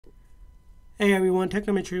Hey everyone,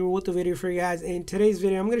 Technometry here with a video for you guys. In today's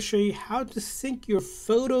video, I'm going to show you how to sync your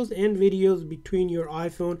photos and videos between your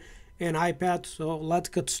iPhone and iPad. So let's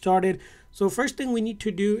get started. So first thing we need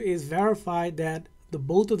to do is verify that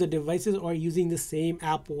both of the devices are using the same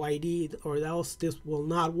Apple ID, or else this will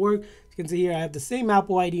not work. As you can see here, I have the same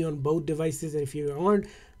Apple ID on both devices, and if you aren't,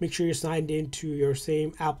 make sure you're signed into your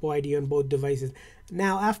same Apple ID on both devices.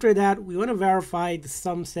 Now after that, we want to verify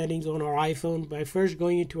some settings on our iPhone by first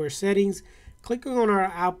going into our settings, clicking on our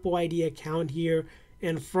Apple ID account here,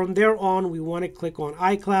 and from there on we want to click on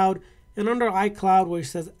iCloud, and under iCloud where it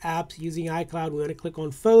says apps using iCloud, we want to click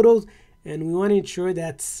on photos, and we want to ensure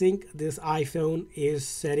that sync this iPhone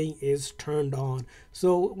setting is turned on.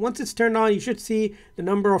 So once it's turned on, you should see the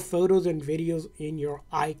number of photos and videos in your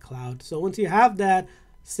iCloud. So once you have that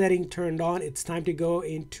setting turned on, it's time to go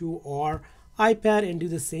into our iPad and do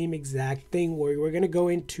the same exact thing, where we're going to go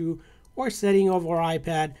into our setting of our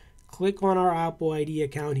iPad, click on our Apple ID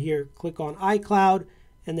account here, click on iCloud,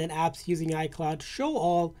 and then apps using iCloud, show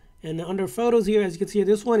all, and under photos here, as you can see,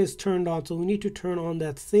 this one is turned on, so we need to turn on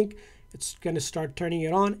that sync. It's going to start turning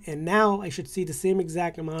it on, and now I should see the same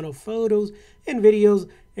exact amount of photos and videos,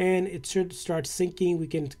 and it should start syncing. We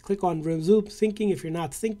can click on resume syncing if you're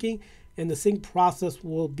not syncing, and the sync process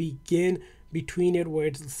will begin between it, where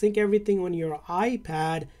it'll sync everything on your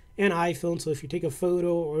iPad and iPhone. So if you take a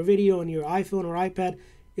photo or a video on your iPhone or iPad,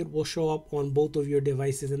 it will show up on both of your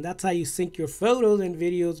devices, and that's how you sync your photos and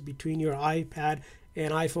videos between your iPad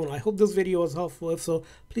and iPhone. I hope this video was helpful. If so,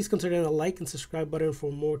 please consider the like and subscribe button for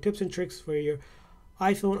more tips and tricks for your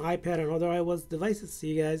iPhone, iPad, and other iOS devices.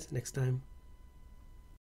 See you guys next time.